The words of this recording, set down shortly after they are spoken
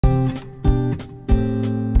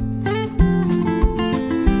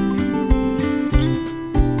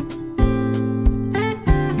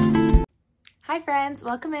friends,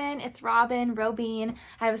 welcome in. It's Robin.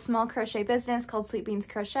 I have a small crochet business called Sweet Beans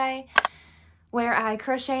Crochet where I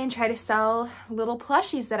crochet and try to sell little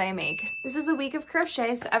plushies that I make. This is a week of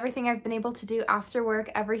crochet, so everything I've been able to do after work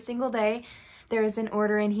every single day, there is an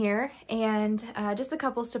order in here, and just a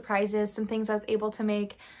couple surprises, some things I was able to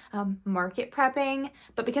make, market prepping,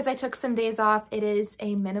 but because I took some days off, it is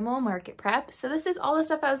a minimal market prep. So this is all the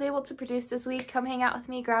stuff I was able to produce this week. Come hang out with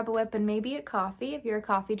me, grab a whip and maybe a coffee if you're a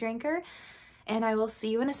coffee drinker, and I will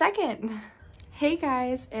see you in a second. Hey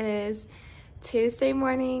guys, it is Tuesday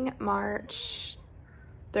morning, March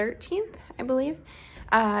 13th, I believe.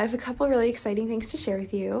 I have a couple really exciting things to share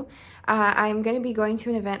with you. I'm going to be going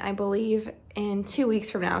to an event, I believe, in 2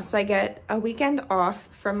 weeks from now. So I get a weekend off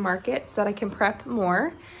from market so that I can prep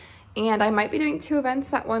more. And I might be doing 2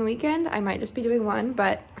 events that one weekend. I might just be doing 1,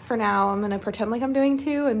 but for now I'm going to pretend like I'm doing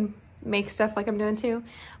 2 and make stuff like I'm doing 2.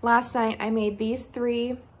 Last night I made these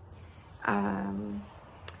 3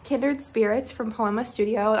 Kindred Spirits from Poema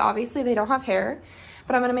Studio. Obviously they don't have hair,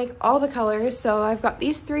 but I'm going to make all the colors. So I've got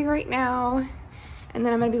these 3 right now, and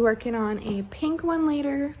then I'm going to be working on a pink one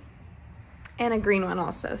later and a green one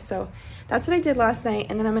also. So that's what I did last night,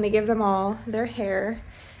 and then I'm going to give them all their hair.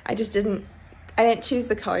 I didn't choose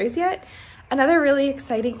the colors yet. Another really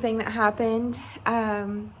exciting thing that happened,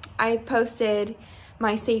 I posted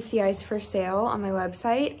my safety eyes for sale on my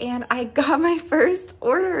website, and I got my first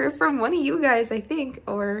order from one of you guys, I think,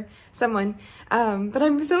 or someone, but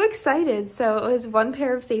I'm so excited. So it was 1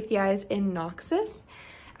 pair of safety eyes in Noxus.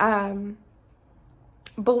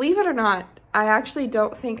 Believe it or not, I actually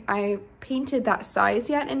don't think I painted that size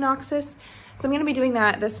yet in Noxus, so I'm going to be doing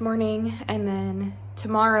that this morning, and then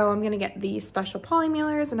tomorrow I'm going to get these special poly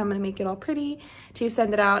mailers and I'm going to make it all pretty to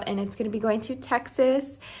send it out, and it's going to be going to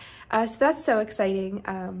Texas. So that's so exciting,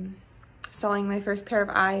 selling my first pair of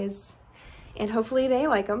eyes, and hopefully they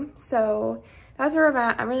like them. So that's where I'm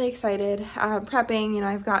at. I'm really excited. Prepping, you know,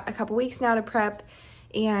 I've got a couple weeks now to prep,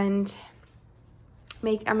 and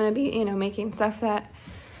I'm going to be, making stuff that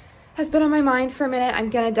has been on my mind for a minute. I'm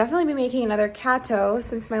going to definitely be making another Cato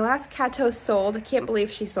since my last Cato sold. I can't believe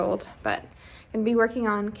she sold, but I'm going to be working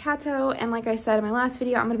on Cato, and like I said in my last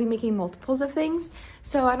video, I'm going to be making multiples of things.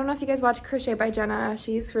 So I don't know if you guys watch Crochet by Jenna.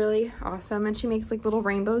 She's really awesome, and she makes like little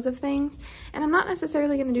rainbows of things, and I'm not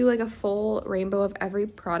necessarily going to do like a full rainbow of every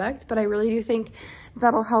product, but I really do think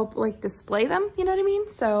that'll help like display them, you know what I mean?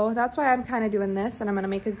 So that's why I'm kind of doing this, and I'm going to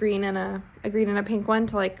make a green and a pink one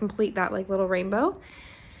to like complete that like little rainbow.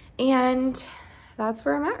 And that's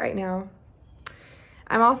where I'm at right now.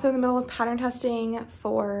 I'm also in the middle of pattern testing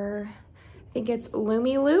for, I think it's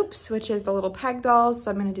Lumi Loops, which is the little peg dolls.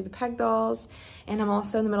 So I'm going to do the peg dolls. And I'm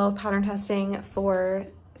also in the middle of pattern testing for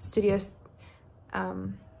Studio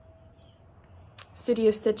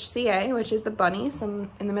Stitch CA, which is the bunnies. So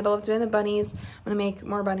I'm in the middle of doing the bunnies. I'm going to make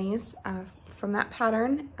more bunnies from that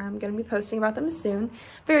pattern. I'm going to be posting about them soon.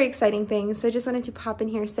 Very exciting things. So I just wanted to pop in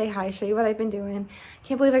here, say hi, show you what I've been doing.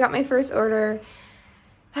 Can't believe I got my first order.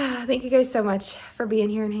 Thank you guys so much for being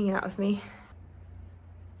here and hanging out with me.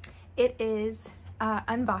 It is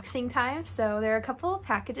unboxing time, so there are a couple of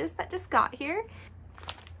packages that just got here.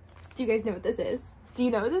 Do you guys know what this is? Do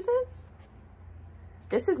you know what this is?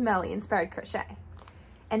 This is Melly Inspired Crochet,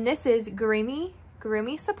 and this is Gurumi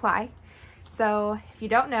Supply. So if you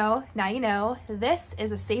don't know, now you know. This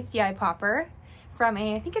is a safety eye popper from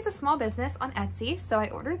I think it's a small business on Etsy. So I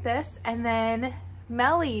ordered this, and then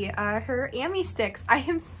Melly, her Ami sticks. I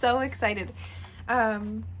am so excited.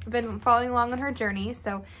 I've been following along on her journey.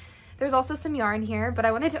 So there's also some yarn here, but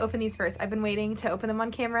I wanted to open these first. I've been waiting to open them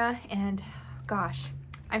on camera, and gosh,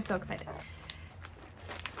 I'm so excited.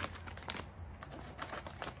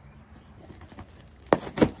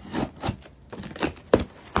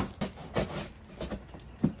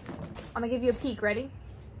 I'm gonna give you a peek. Ready?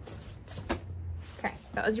 Okay,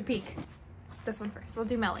 that was your peek. This one first. We'll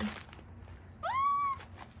do Melly.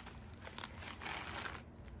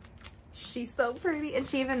 She's so pretty, and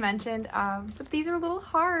she even mentioned, but these are little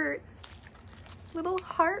hearts. Little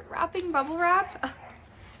heart wrapping bubble wrap.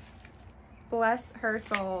 Bless her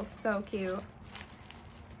soul, so cute.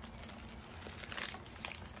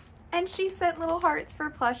 And she sent little hearts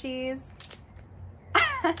for plushies.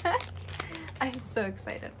 I'm so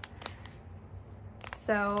excited.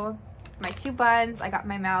 So my 2 buns, I got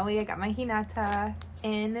my Maui, I got my Hinata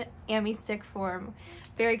in Ami stick form.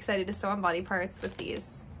 Very excited to sew on body parts with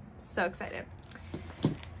these. So excited.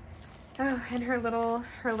 Oh, and her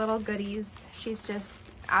little goodies. She's just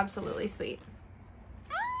absolutely sweet.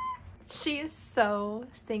 She is so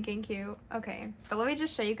stinking cute. Okay, but let me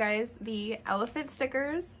just show you guys the elephant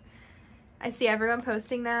stickers. I see everyone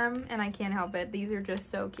posting them and I can't help it. These are just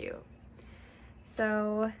so cute.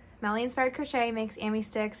 So Melly Inspired Crochet makes Amy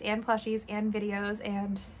sticks and plushies and videos,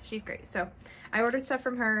 and she's great. So I ordered stuff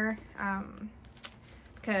from her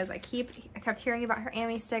because I kept hearing about her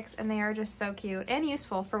Amy sticks, and they are just so cute and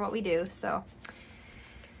useful for what we do. So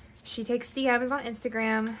she takes DMs on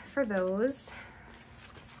Instagram for those.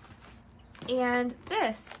 And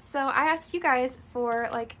this, so I asked you guys for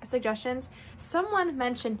like suggestions. Someone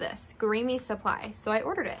mentioned this, Gurimi Supply, so I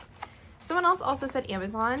ordered it. Someone else also said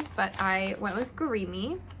Amazon, but I went with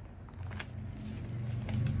Gurimi.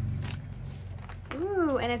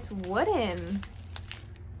 Ooh, and it's wooden.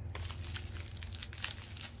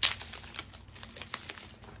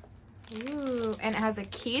 Ooh, and it has a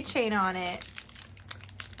keychain on it.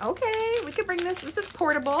 Okay, we could bring this. This is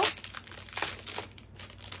portable.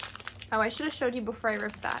 Oh, I should have showed you before I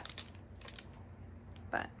ripped that.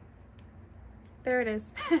 But there it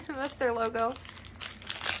is. That's their logo.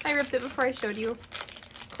 I ripped it before I showed you.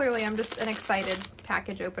 Clearly, I'm just an excited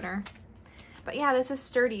package opener. But yeah, this is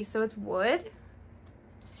sturdy, so it's wood.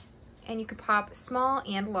 And you could pop small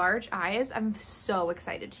and large eyes. I'm so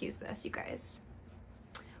excited to use this, you guys.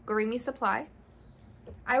 Gurimi Supply.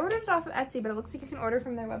 I ordered it off of Etsy, but it looks like you can order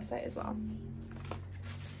from their website as well.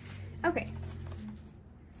 Okay.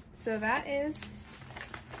 So that's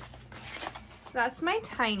my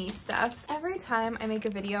tiny stuff. Every time I make a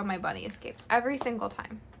video, my bunny escapes. Every single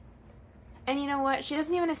time. And you know what? She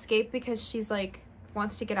doesn't even escape because she's like,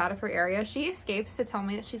 wants to get out of her area. She escapes to tell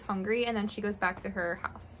me that she's hungry, and then she goes back to her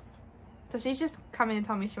house. So she's just coming to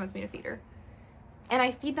tell me she wants me to feed her. And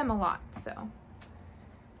I feed them a lot, so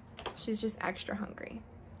she's just extra hungry.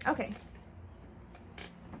 Okay.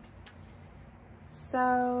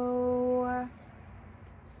 So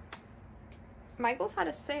Michael's had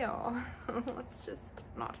a sale. Let's just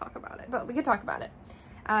not talk about it, but we could talk about it.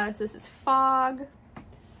 So this is Fog.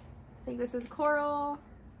 I think this is Coral.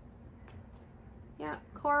 Yeah,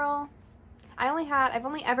 Coral. I've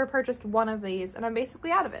only ever purchased one of these, and I'm basically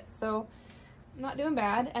out of it, so I'm not doing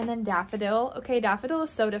bad. And then Daffodil. Okay, Daffodil is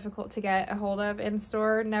so difficult to get a hold of in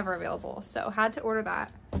store, never available, so had to order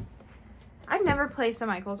that. I've never placed a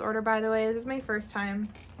Michael's order, by the way. This is my first time.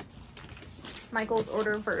 Michael's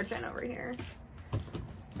order virgin over here.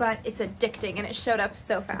 But it's addicting, and it showed up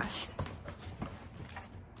so fast.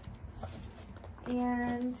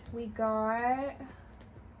 And we got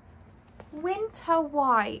Winter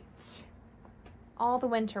White. All the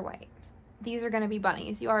Winter White. These are gonna be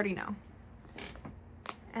bunnies, you already know.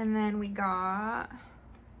 And then we got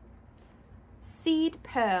Seed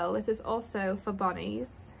Pearl. This is also for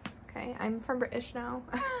bunnies. Okay, I'm from British now.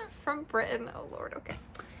 From Britain, oh Lord, okay.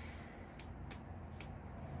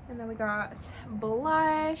 And then we got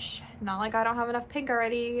blush. Not like I don't have enough pink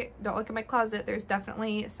already. Don't look at my closet. There's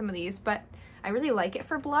definitely some of these, but I really like it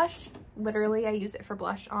for blush. Literally, I use it for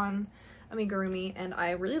blush on amigurumi, and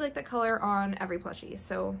I really like the color on every plushie.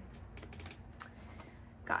 So,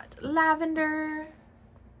 got lavender.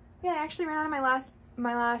 Yeah, I actually ran out of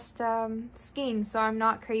my last skein, so I'm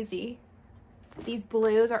not crazy. These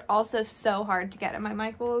blues are also so hard to get at my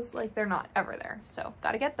Michael's. Like, they're not ever there. So,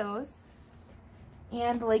 gotta get those.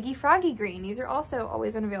 And Leggy Froggy Green. These are also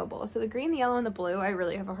always unavailable. So the green, the yellow, and the blue, I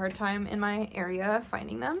really have a hard time in my area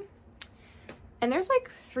finding them. And there's like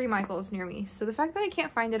 3 Michaels near me. So the fact that I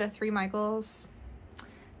can't find it at 3 Michaels,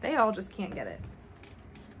 they all just can't get it.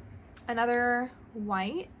 Another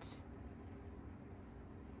white.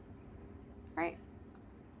 Right?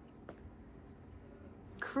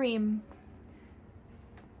 Cream.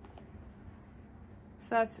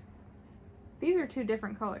 So these are 2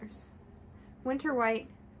 different colors. Winter White,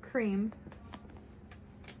 Cream,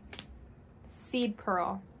 Seed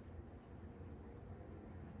Pearl.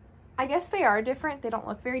 I guess they are different. They don't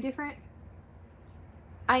look very different.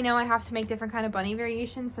 I know I have to make different kind of bunny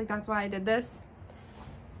variations, like that's why I did this.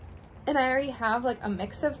 And I already have like a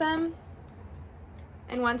mix of them.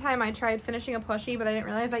 And one time I tried finishing a plushie, but I didn't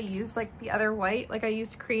realize I used like the other white. Like I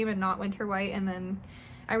used Cream and not Winter White, and then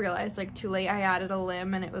I realized like too late I added a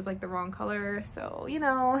limb and it was like the wrong color. So, you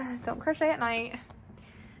know, don't crochet at night.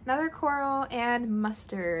 Another Coral and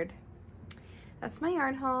Mustard. That's my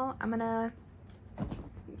yarn haul. I'm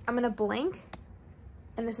gonna blink,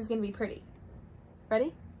 and this is gonna be pretty.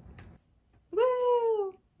 Ready?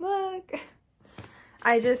 Woo! Look!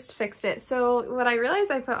 I just fixed it. So what I realized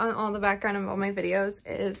I put on the background of all my videos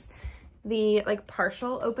is the like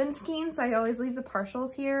partial open skein. So I always leave the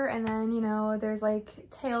partials here, and then, you know, there's like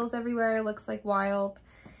tails everywhere. It looks like wild.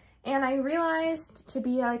 And I realized to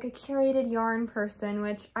be like a curated yarn person,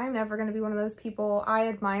 which I'm never going to be one of those people. I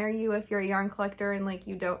admire you if you're a yarn collector and like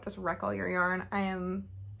you don't just wreck all your yarn. I am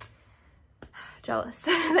jealous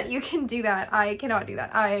that you can do that. I cannot do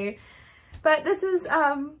that. I But this is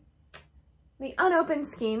the unopened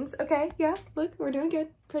skeins. Okay, yeah, look, we're doing good.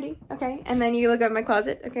 Pretty. Okay, and then you look at my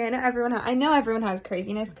closet. Okay, I know everyone has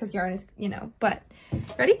craziness because yarn is, you know, but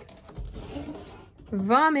ready?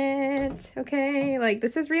 Vomit. Okay, like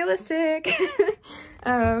this is realistic.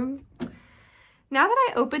 Now that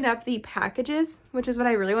I opened up the packages, which is what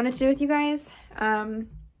I really wanted to do with you guys, now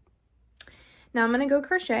I'm gonna go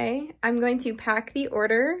crochet. I'm going to pack the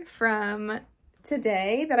order from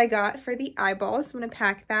today that I got for the eyeballs. So I'm gonna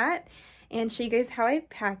pack that and show you guys how I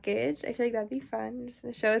package. I feel like that'd be fun. I'm just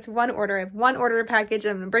gonna show it's one order. I have one order to package.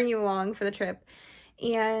 I'm gonna bring you along for the trip.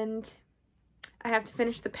 And I have to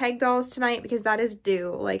finish the peg dolls tonight because that is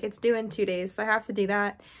due. Like, it's due in 2 days, so I have to do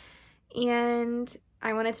that. And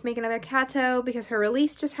I wanted to make another Cato because her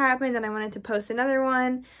release just happened, and I wanted to post another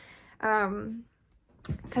one.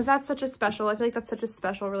 Because that's such a special, I feel like that's such a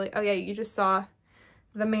special, really. Oh yeah, you just saw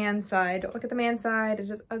the man side. Don't look at the man side, it's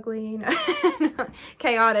just ugly.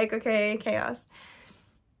 Chaotic, okay, chaos.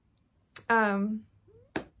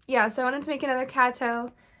 Yeah, so I wanted to make another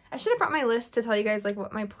Cato. I should have brought my list to tell you guys like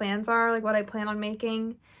what my plans are, like what I plan on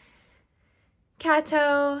making.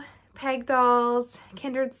 Cato, peg dolls,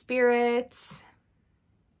 kindred spirits,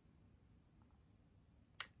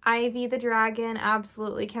 Ivy the dragon.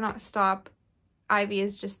 Absolutely cannot stop. Ivy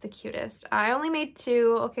is just the cutest. I only made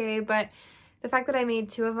 2, okay, but the fact that I made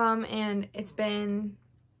 2 of them and it's been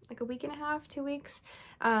like a week and a half, 2 weeks,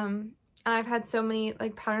 and I've had so many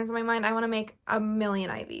like patterns in my mind. I want to make a million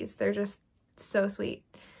Ivies. They're just so sweet.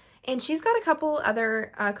 And she's got a couple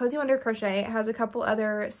other, Cozy Wonder Crochet has a couple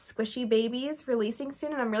other squishy babies releasing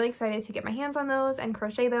soon, and I'm really excited to get my hands on those and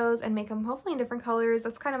crochet those and make them hopefully in different colors.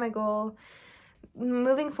 That's kind of my goal.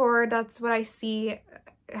 Moving forward, that's what I see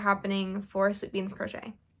happening for Sweet Beans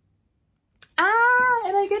Crochet. Ah,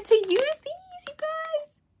 and I get to use these, you guys.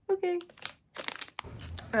 Okay.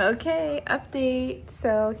 Okay, update.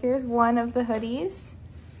 So here's one of the hoodies. I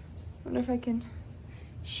wonder if I can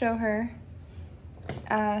show her.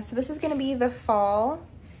 So this is going to be the fall.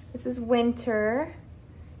 This is winter,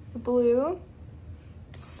 blue.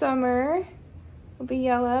 Summer will be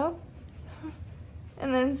yellow.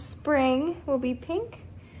 And then spring will be pink.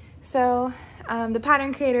 So the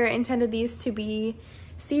pattern creator intended these to be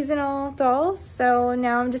seasonal dolls. So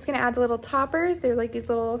now I'm just going to add the little toppers. They're like these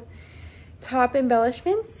little top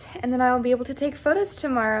embellishments. And then I'll be able to take photos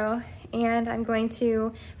tomorrow. And I'm going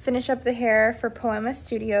to finish up the hair for Poema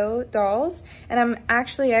Studio dolls. And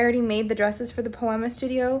I already made the dresses for the Poema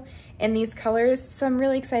Studio in these colors. So I'm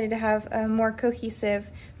really excited to have more cohesive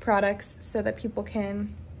products so that people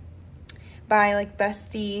can buy like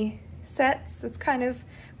bestie sets. That's kind of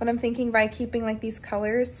what I'm thinking by keeping like these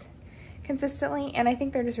colors consistently. And I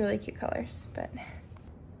think they're just really cute colors. But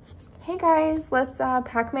hey guys, let's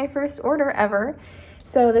pack my first order ever.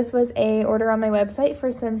 So this was a order on my website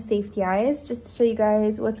for some safety eyes, just to show you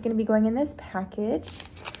guys what's going to be going in this package.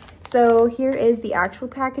 So here is the actual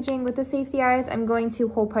packaging with the safety eyes. I'm going to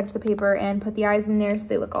hole punch the paper and put the eyes in there so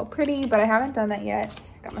they look all pretty, but I haven't done that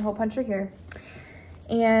yet. Got my hole puncher here.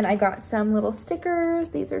 And I got some little stickers.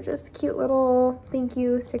 These are just cute little thank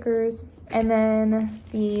you stickers. And then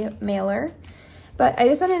the mailer. But I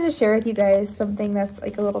just wanted to share with you guys something that's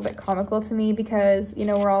like a little bit comical to me because, you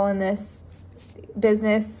know, we're all in this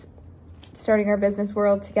business, starting our business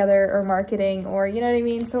world together, or marketing, or you know what I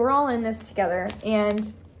mean? So we're all in this together.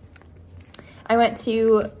 And I went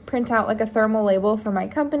to print out like a thermal label for my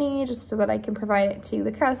company just so that I can provide it to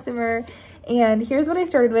the customer. And here's what I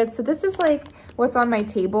started with. So this is like what's on my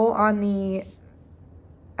table on the,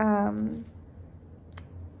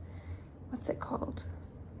 what's it called?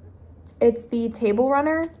 It's the table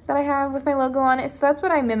runner that I have with my logo on it. So that's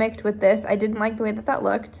what I mimicked with this. I didn't like the way that that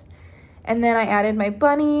looked. And then I added my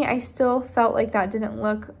bunny. I still felt like that didn't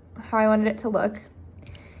look how I wanted it to look.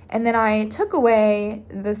 And then I took away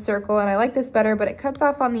the circle, and I like this better, but it cuts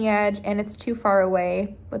off on the edge and it's too far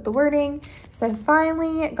away with the wording. So I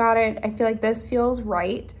finally got it. I feel like this feels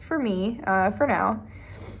right for me for now.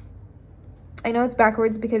 I know it's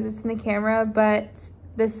backwards because it's in the camera, but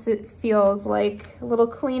this feels like a little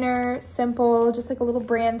cleaner, simple, just like a little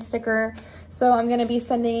brand sticker. So I'm gonna be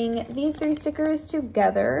sending these 3 stickers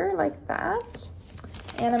together like that.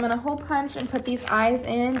 And I'm gonna hole punch and put these eyes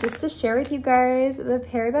in just to share with you guys the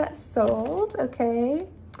pair that sold, okay?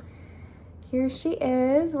 Here she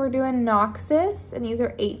is. We're doing Noxus, and these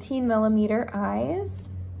are 18mm eyes.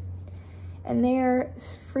 And they're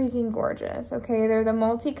freaking gorgeous, okay? They're the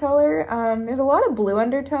multicolor. There's a lot of blue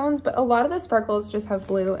undertones, but a lot of the sparkles just have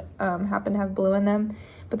blue, happen to have blue in them.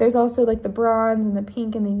 But there's also like the bronze and the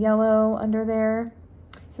pink and the yellow under there.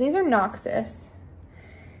 So these are Noxus.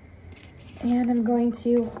 And I'm going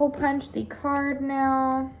to hole punch the card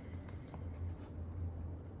now.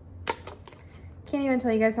 Can't even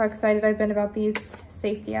tell you guys how excited I've been about these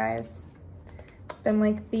safety eyes. It's been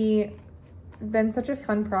like been such a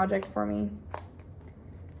fun project for me.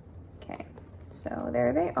 Okay, so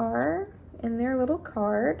there they are in their little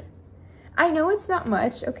card. I know it's not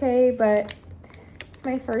much, okay, but it's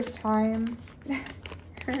my first time.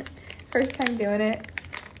 First time doing it.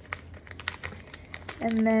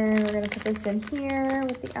 And then we're gonna put this in here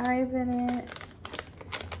with the eyes in it.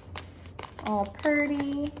 All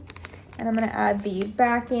pretty. And I'm gonna add the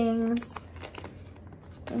backings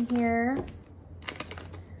in here.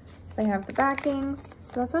 So they have the backings.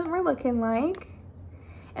 So that's what we're looking like.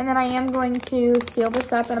 And then I am going to seal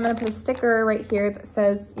this up, and I'm gonna put a sticker right here that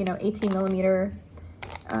says, you know, 18 millimeter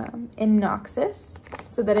in Noxus,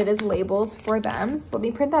 so that it is labeled for them. So let me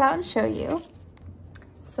print that out and show you.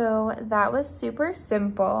 So that was super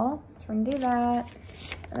simple. So we're gonna do that.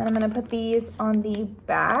 And then I'm gonna put these on the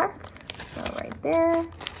back. So right there.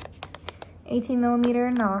 18 millimeter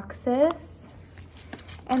Noxus.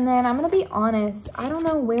 And then I'm gonna be honest, I don't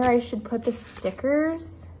know where I should put the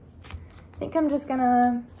stickers. I think I'm just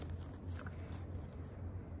gonna,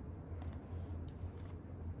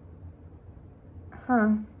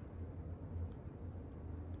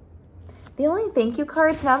 the only thank you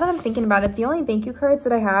cards, now that I'm thinking about it, the only thank you cards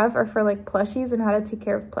that I have are for like plushies and how to take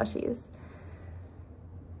care of plushies.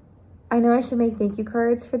 I know I should make thank you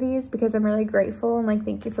cards for these because I'm really grateful and like,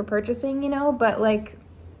 thank you for purchasing, you know, but like,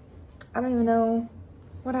 I don't even know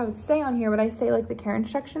what I would say on here. Would I say like the care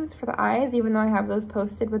instructions for the eyes, even though I have those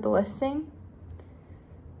posted with the listing?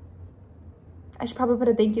 I should probably put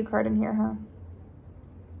a thank you card in here, huh?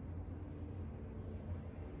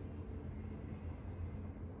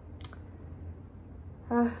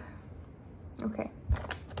 Okay.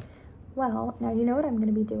 Well, now you know what I'm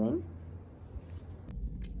gonna be doing.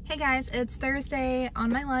 Hey guys, it's Thursday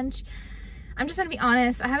on my lunch. I'm just gonna be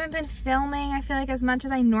honest, I haven't been filming, I feel like, as much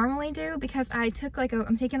as I normally do because I took like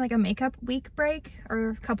I'm taking like a makeup week break or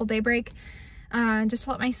a couple day break just to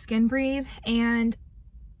let my skin breathe, and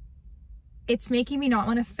it's making me not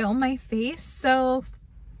want to film my face. So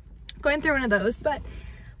going through one of those, but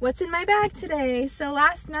what's in my bag today? So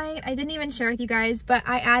last night, I didn't even share with you guys, but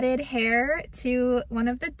I added hair to one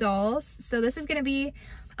of the dolls. So this is gonna be,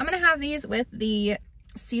 I'm gonna have these with the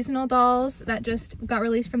seasonal dolls that just got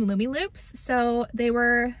released from Lumi Loops. So they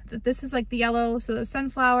were, this is like the yellow, so the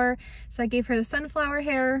sunflower. So I gave her the sunflower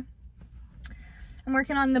hair. I'm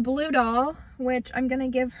working on the blue doll, which I'm gonna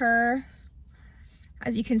give her,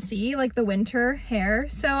 as you can see, like the winter hair.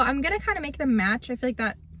 So I'm gonna kind of make them match. I feel like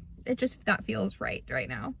that that feels right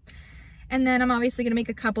now. And then I'm obviously gonna make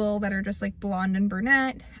a couple that are just like blonde and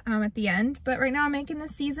brunette at the end. But right now I'm making the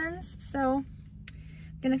seasons. So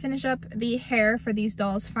gonna finish up the hair for these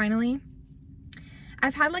dolls finally.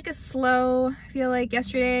 I've had like a slow, I feel like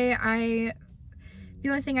yesterday the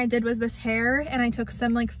only thing I did was this hair, and I took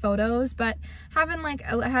some like photos, but I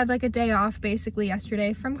had like a day off basically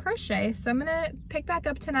yesterday from crochet. So I'm gonna pick back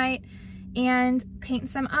up tonight and paint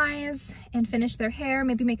some eyes and finish their hair,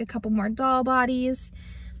 maybe make a couple more doll bodies.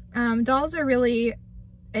 Dolls are really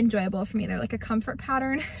enjoyable for me. They're like a comfort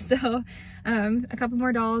pattern. So a couple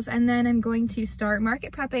more dolls, and then I'm going to start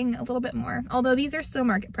market prepping a little bit more. Although these are still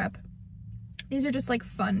market prep. These are just like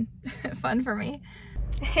fun, fun for me.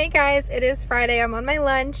 Hey guys, it is Friday. I'm on my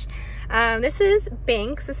lunch. This is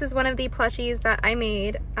Banks. This is one of the plushies that I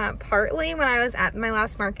made partly when I was at my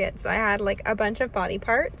last market. So I had like a bunch of body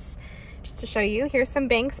parts just to show you. Here's some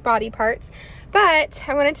Banks body parts. But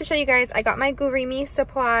I wanted to show you guys, I got my Gurimi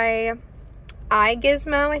Supply eye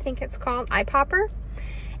gizmo, I think it's called, eye popper.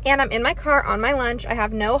 And I'm in my car on my lunch. I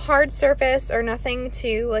have no hard surface or nothing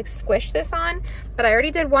to like squish this on, but I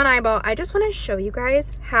already did one eyeball. I just want to show you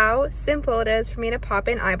guys how simple it is for me to pop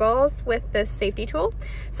in eyeballs with this safety tool.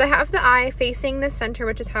 So I have the eye facing the center,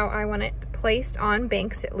 which is how I want it placed on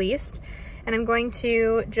Banks at least. And I'm going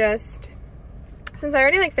to just, since I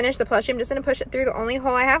already like finished the plushie, I'm just going to push it through the only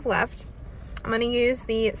hole I have left. I'm going to use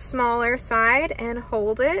the smaller side and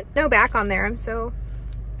hold it. No back on there. I'm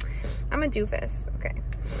a doofus. Okay.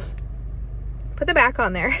 Put the back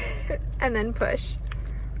on there and then push.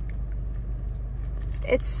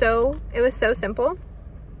 It was so simple.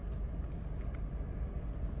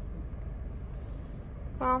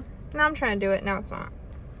 Well, now I'm trying to do it. Now it's not.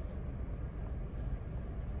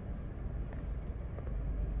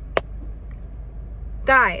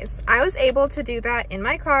 Guys, I was able to do that in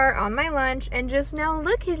my car on my lunch, and just now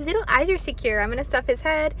look, his little eyes are secure. I'm gonna stuff his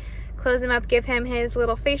head, close him up, give him his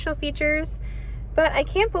little facial features. But I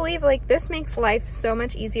can't believe, like, this makes life so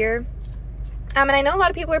much easier. And I know a lot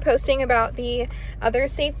of people are posting about the other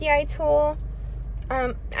safety eye tool.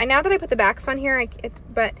 Now that I put the backs on here,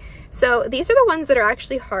 so these are the ones that are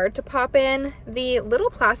actually hard to pop in. The little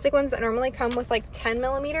plastic ones that normally come with like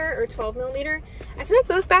 10mm or 12mm, I feel like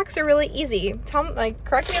those backs are really easy.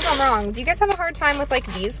 Correct me if I'm wrong. Do you guys have a hard time with like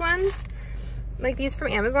these ones? Like these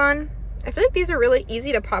from Amazon? I feel like these are really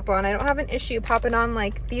easy to pop on. I don't have an issue popping on,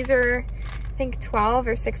 like these are, I think 12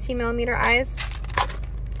 or 16mm eyes.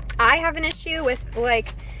 I have an issue with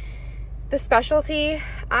like the specialty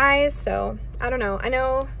eyes, so I don't know. I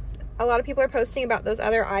know a lot of people are posting about those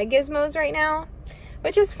other eye gizmos right now,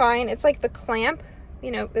 which is fine. It's like the clamp,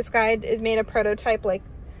 you know, this guy is made a prototype like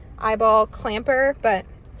eyeball clamper, but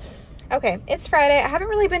okay, it's Friday. I haven't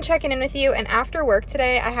really been checking in with you, and after work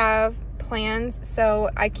today I have plans, so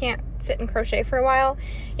I can't sit and crochet for a while.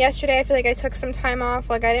 Yesterday I feel like I took some time off,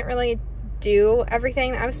 like I didn't really do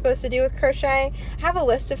everything that I was supposed to do with crochet. I have a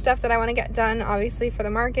list of stuff that I want to get done, obviously, for the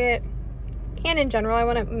market. And in general, I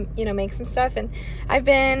want to, you know, make some stuff, and I've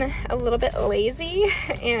been a little bit lazy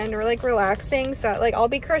and like relaxing, so like I'll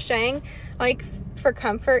be crocheting like for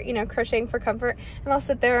comfort, you know, crocheting for comfort, and I'll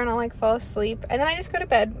sit there and I'll like fall asleep, and then I just go to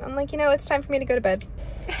bed. I'm like, you know, it's time for me to go to bed.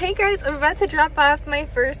 Hey guys, I'm about to drop off my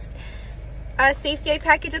first safety eye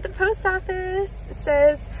package at the post office. It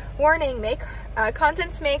says, warning,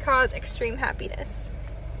 contents may cause extreme happiness.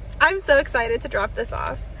 I'm so excited to drop this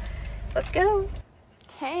off. Let's go.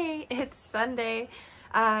 Hey, it's Sunday.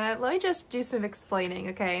 Let me just do some explaining,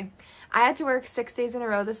 okay? I had to work 6 days in a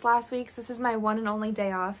row this last week, so this is my one and only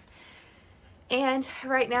day off. And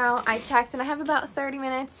right now I checked and I have about 30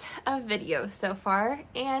 minutes of video so far,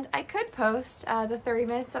 and I could post the 30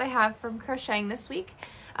 minutes that I have from crocheting this week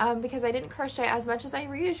because I didn't crochet as much as I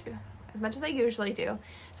usually do.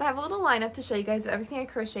 So I have a little lineup to show you guys of everything I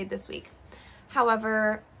crocheted this week.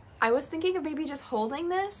 However, I was thinking of maybe just holding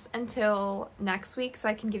this until next week so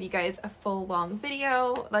I can give you guys a full long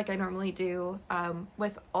video like I normally do,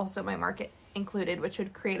 with also my market included, which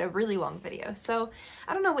would create a really long video. So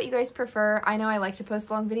I don't know what you guys prefer. I know I like to post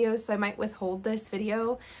long videos, so I might withhold this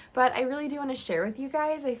video, but I really do want to share with you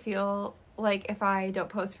guys. I feel like if I don't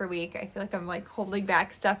post for a week, I feel like I'm like holding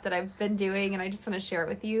back stuff that I've been doing, and I just want to share it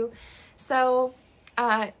with you. So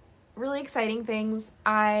really exciting things.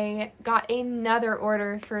 I got another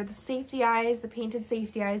order for the safety eyes, the painted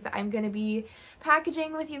safety eyes that I'm going to be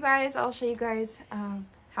packaging with you guys. I'll show you guys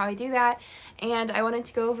how I do that, and I wanted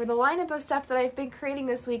to go over the lineup of stuff that I've been creating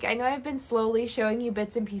this week. I know I've been slowly showing you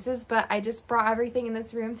bits and pieces, but I just brought everything in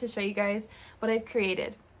this room to show you guys what I've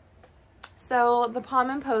created. So the Pom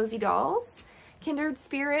and Posy dolls, Kindred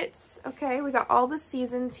Spirits, okay, we got all the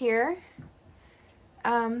seasons here.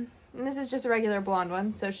 And this is just a regular blonde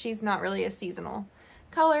one, so she's not really a seasonal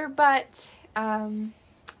color, but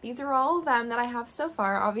these are all of them that I have so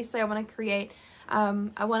far. Obviously, I want to create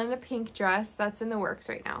I wanted a pink dress that's in the works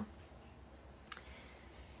right now.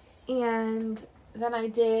 And then I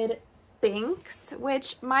did Binks,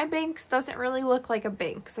 which my Binks doesn't really look like a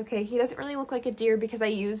Binks, okay? He doesn't really look like a deer because I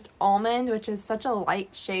used Almond, which is such a light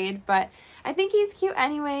shade, but I think he's cute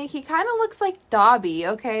anyway. He kind of looks like Dobby,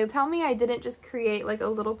 okay? Tell me I didn't just create like a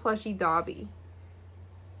little plushy Dobby.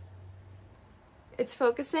 It's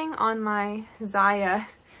focusing on my Zaya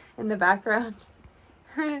in the background.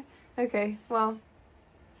 Okay, well,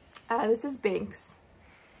 this is Binks.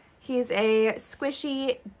 He's a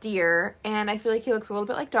squishy deer, and I feel like he looks a little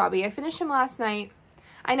bit like Dobby. I finished him last night.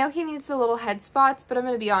 I know he needs the little head spots, but I'm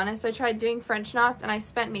going to be honest. I tried doing French knots, and I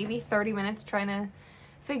spent maybe 30 minutes trying to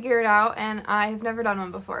figure it out, and I've never done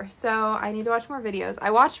one before. So I need to watch more videos.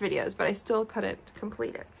 I watched videos, but I still couldn't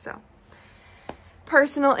complete it, so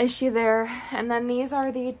personal issue there. And then these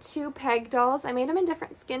are the two peg dolls. I made them in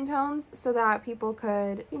different skin tones so that people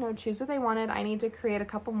could, you know, choose what they wanted. I need to create a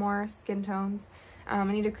couple more skin tones. I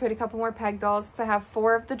need to create a couple more peg dolls because I have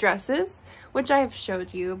 4 of the dresses, which I have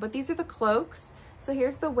showed you, but these are the cloaks. So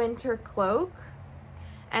here's the winter cloak,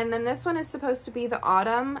 and then this one is supposed to be the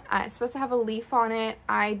autumn. It's supposed to have a leaf on it.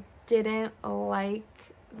 I didn't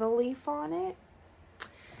like the leaf on it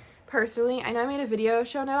personally. I know I made a video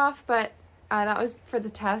showing it off, but that was for the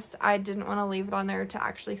test. I didn't want to leave it on there to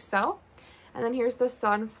actually sell. And then here's the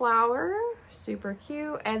sunflower, super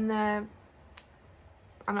cute, and the,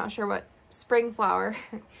 I'm not sure what spring flower,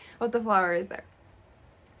 what the flower is there.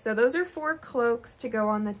 So those are 4 cloaks to go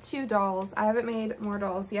on the 2 dolls. I haven't made more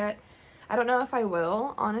dolls yet. I don't know if I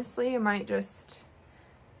will, honestly. I might just,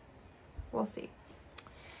 we'll see.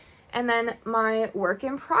 And then my work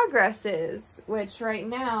in progresses, which right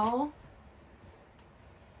now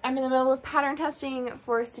I'm in the middle of pattern testing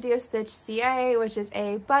for Studio Stitch CA, which is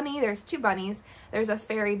a bunny. There's two bunnies. There's a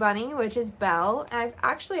fairy bunny, which is Belle. And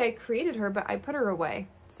I created her, but I put her away.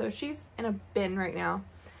 So she's in a bin right now.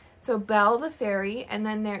 So Belle the fairy, and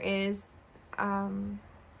then there is, oh,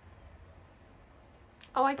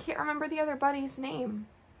 I can't remember the other bunny's name.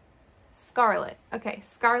 Scarlet. Okay,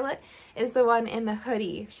 Scarlet is the one in the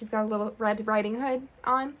hoodie. She's got a little Red Riding Hood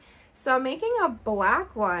on. So I'm making a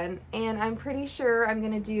black one, and I'm pretty sure I'm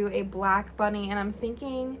going to do a black bunny, and I'm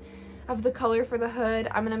thinking of the color for the hood.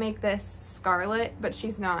 I'm going to make this Scarlet, but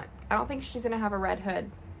she's not. I don't think she's going to have a red hood.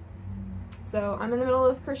 So I'm in the middle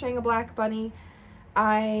of crocheting a black bunny.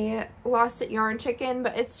 I lost it Yarn Chicken,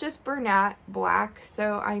 but it's just Bernat black,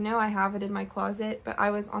 so I know I have it in my closet, but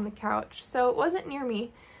I was on the couch, so it wasn't near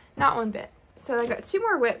me. Not one bit. So I got two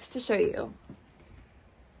more whips to show you.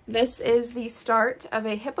 This is the start of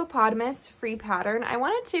a hippopotamus free pattern. I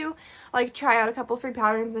wanted to like try out a couple free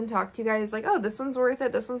patterns and talk to you guys like, oh, this one's worth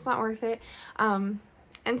it, this one's not worth it.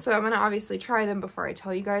 And so I'm going to obviously try them before I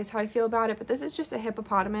tell you guys how I feel about it, but this is just a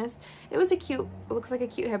hippopotamus. It looks like a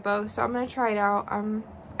cute hippo, so I'm going to try it out.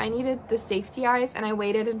 I needed the safety eyes, and I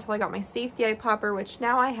waited until I got my safety eye popper, which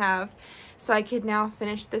now I have, so I could now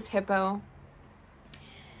finish this hippo.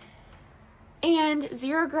 And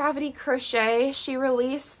Zero Gravity Crochet, she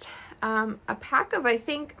released a pack of, I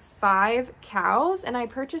think, 5 cows, and I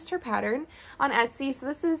purchased her pattern on Etsy. So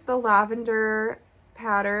this is the lavender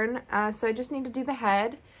pattern, so I just need to do the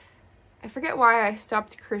head. I forget why I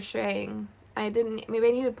stopped crocheting. Maybe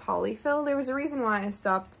I needed polyfill. There was a reason why I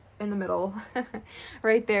stopped in the middle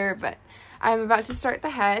right there, but I'm about to start the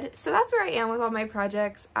head. So that's where I am with all my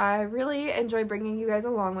projects. I really enjoy bringing you guys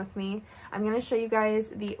along with me. I'm going to show you guys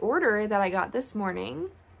the order that I got this morning.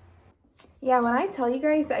 Yeah, when I tell you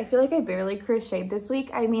guys, I feel like I barely crocheted this week.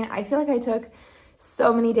 I mean, I feel like I took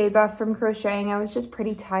so many days off from crocheting. I was just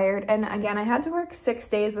pretty tired. And again, I had to work 6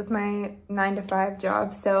 days with my 9-to-5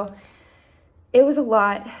 job. So it was a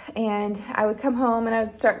lot. And I would come home and I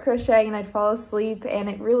would start crocheting and I'd fall asleep. And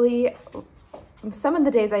it really, some of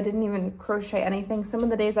the days I didn't even crochet anything. Some of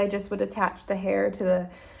the days I just would attach the hair to the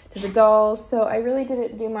dolls. So I really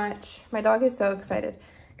didn't do much. My dog is so excited.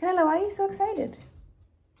 Canelo, why are you so excited?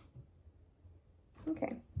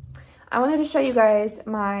 Okay. I wanted to show you guys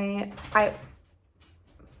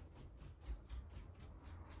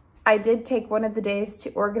I did take one of the days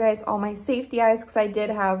to organize all my safety eyes because I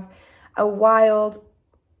did have I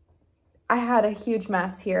had a huge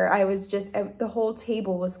mess here. I was just, the whole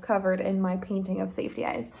table was covered in my painting of safety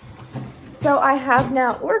eyes. So I have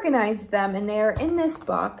now organized them, and they are in this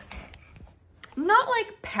box. Not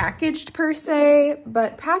like packaged per se,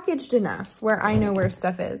 but packaged enough where I know where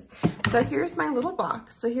stuff is. So here's my little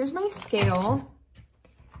box. So here's my scale.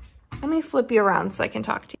 Let me flip you around so I can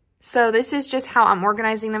talk to you. So this is just how I'm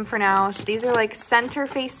organizing them for now. So these are like center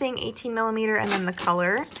facing 18mm and then the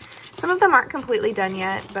color. Some of them aren't completely done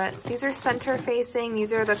yet, but these are center facing.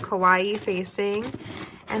 These are the kawaii facing.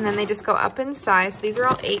 And then they just go up in size. So these are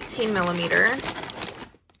all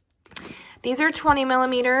 18mm. These are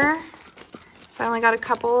 20mm. So I only got a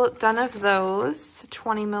couple done of those,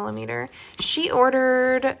 20mm. She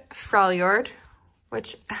ordered Freljord,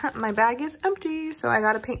 which my bag is empty, so I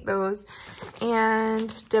gotta paint those, and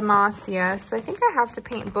Demacia. So I think I have to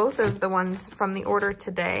paint both of the ones from the order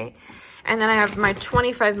today. And then I have my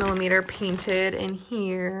 25mm painted in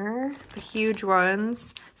here, the huge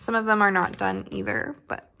ones. Some of them are not done either,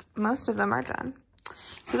 but most of them are done.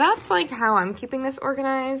 So that's like how I'm keeping this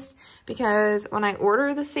organized, because when I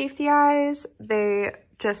order the safety eyes, they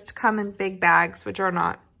just come in big bags, which are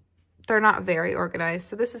not, they're not very organized.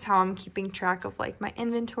 So this is how I'm keeping track of like my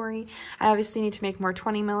inventory. I obviously need to make more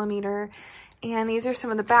 20mm. And these are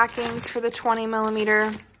some of the backings for the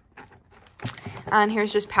 20mm. And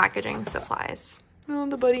here's just packaging supplies. Oh,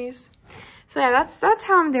 the buddies. So yeah, that's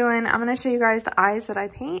how I'm doing. I'm gonna show you guys the eyes that I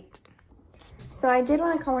paint. So I did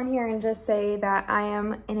want to come in here and just say that I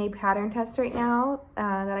am in a pattern test right now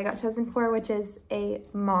that I got chosen for, which is a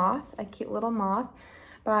moth, a cute little moth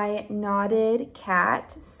by Knotted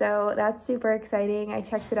Cat. So that's super exciting. I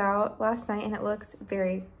checked it out last night and it looks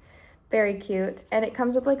very, very cute. And it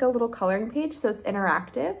comes with like a little coloring page, so it's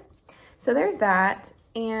interactive. So there's that.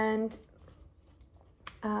 And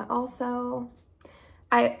also,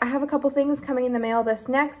 I have a couple things coming in the mail this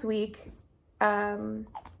next week.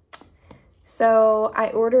 So I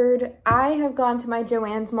have gone to my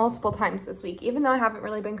Joann's multiple times this week, even though I haven't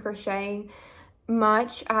really been crocheting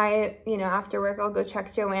much. After work, I'll go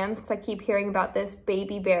check Joann's because I keep hearing about this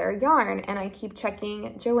baby bear yarn, and I keep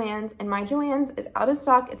checking Joann's, and my Joann's is out of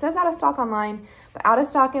stock. It says out of stock online, but out of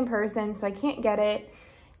stock in person, so I can't get it.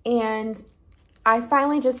 And I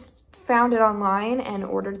finally just found it online and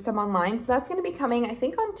ordered some online. So that's going to be coming, I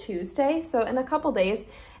think, on Tuesday. So in a couple days,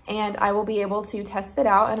 and I will be able to test it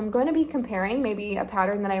out. And I'm going to be comparing maybe a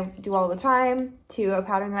pattern that I do all the time to a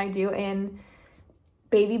pattern that I do in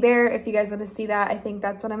Baby Bear. If you guys want to see that, I think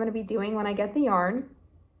that's what I'm going to be doing when I get the yarn.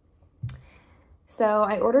 So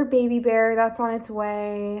I ordered Baby Bear. That's on its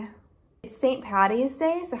way. It's St. Patty's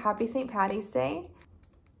Day, so happy St. Patty's Day.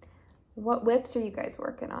 What whips are you guys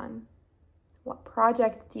working on? What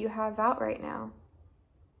project do you have out right now?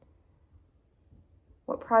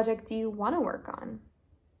 What project do you want to work on?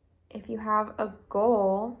 If you have a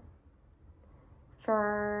goal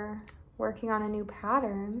for working on a new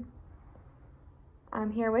pattern,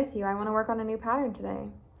 I'm here with you. I want to work on a new pattern today.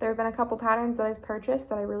 There have been a couple patterns that I've purchased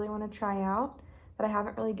that I really want to try out that I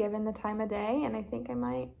haven't really given the time of day, and I think I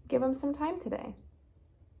might give them some time today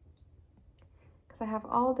because I have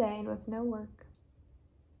all day with no work.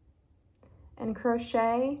 And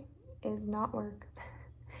crochet is not work.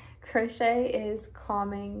 Crochet is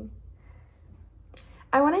calming.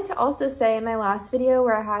 I wanted to also say in my last video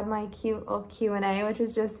where I had my cute little Q&A, which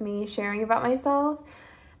is just me sharing about myself,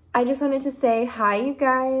 I just wanted to say hi, you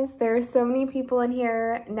guys. There are so many people in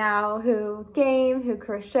here now who game, who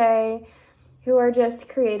crochet, who are just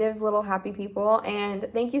creative little happy people. And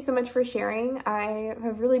thank you so much for sharing. I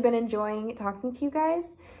have really been enjoying talking to you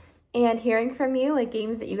guys and hearing from you, like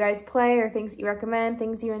games that you guys play or things that you recommend,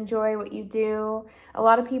 things you enjoy, what you do. A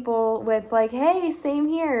lot of people with like, hey, same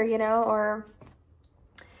here, you know, or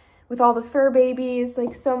with all the fur babies,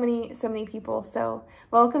 like so many people. So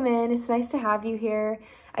welcome in. It's nice to have you here.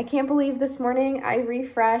 I can't believe this morning I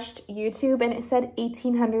refreshed YouTube and it said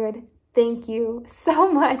 1,800. Thank you so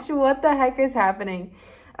much. What the heck is happening?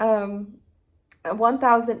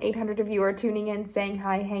 1,800 of you are tuning in, saying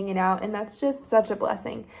hi, hanging out, and that's just such a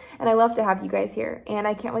blessing. And I love to have you guys here. And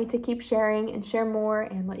I can't wait to keep sharing and share more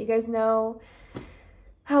and let you guys know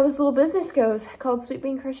how this little business goes called Sweet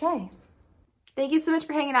Bean Crochet. Thank you so much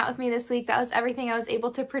for hanging out with me this week. That was everything I was able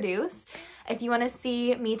to produce. If you want to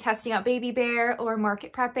see me testing out Baby Bear or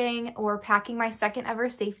market prepping or packing my second ever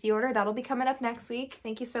safety order, that'll be coming up next week.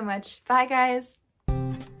 Thank you so much. Bye, guys.